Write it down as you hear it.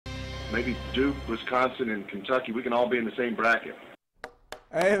maybe Duke, Wisconsin, and Kentucky, we can all be in the same bracket.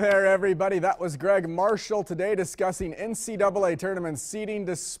 Hey there, everybody. That was Greg Marshall today discussing NCAA tournament seeding.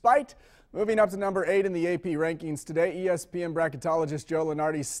 Despite moving up to number 8 in the AP rankings today, ESPN bracketologist Joe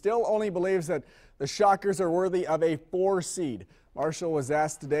Lunardi still only believes that the Shockers are worthy of a 4 seed. Marshall was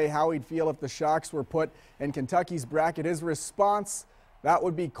asked today how he'd feel if the Shocks were put in Kentucky's bracket. His response, that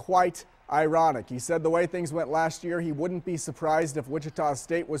would be quite ironic. He said the way things went last year, he wouldn't be surprised if Wichita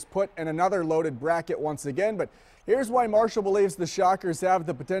State was put in another loaded bracket once again. But here's why Marshall believes the Shockers have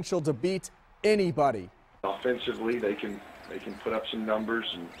the potential to beat anybody. Offensively, they can put up some numbers,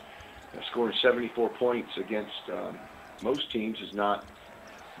 and scoring 74 points against most teams is not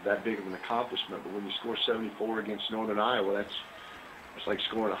that big of an accomplishment. But when you score 74 against Northern Iowa, it's like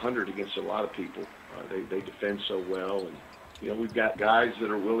scoring 100 against a lot of people. They defend so well, and we've got guys that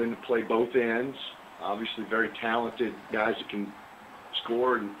are willing to play both ends. Obviously, very talented guys that can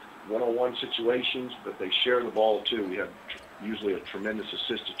score in one-on-one situations, but they share the ball too. We have usually a tremendous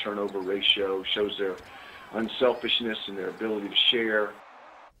assist-to-turnover ratio. Shows their unselfishness and their ability to share.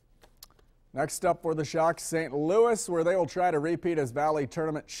 Next up for the Shocks, St. Louis, where they will try to repeat as Valley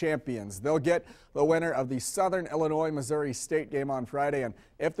Tournament champions. They'll get the winner of the Southern Illinois-Missouri State game on Friday, and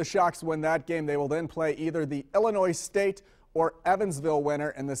if the Shocks win that game, they will then play either the Illinois State or Evansville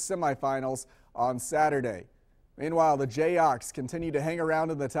winner in the semifinals on Saturday. Meanwhile, the Jayhawks continue to hang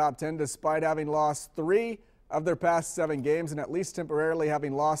around in the top 10 despite having lost 3 of their past 7 games and at least temporarily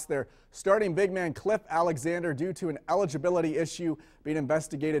having lost their starting big man Cliff Alexander due to an eligibility issue being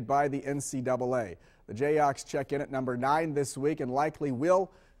investigated by the NCAA. The Jayhawks check in at number 9 this week and likely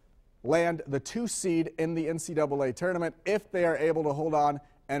will land the 2 seed in the NCAA tournament if they are able to hold on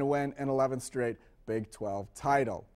and win an 11th straight Big 12 title.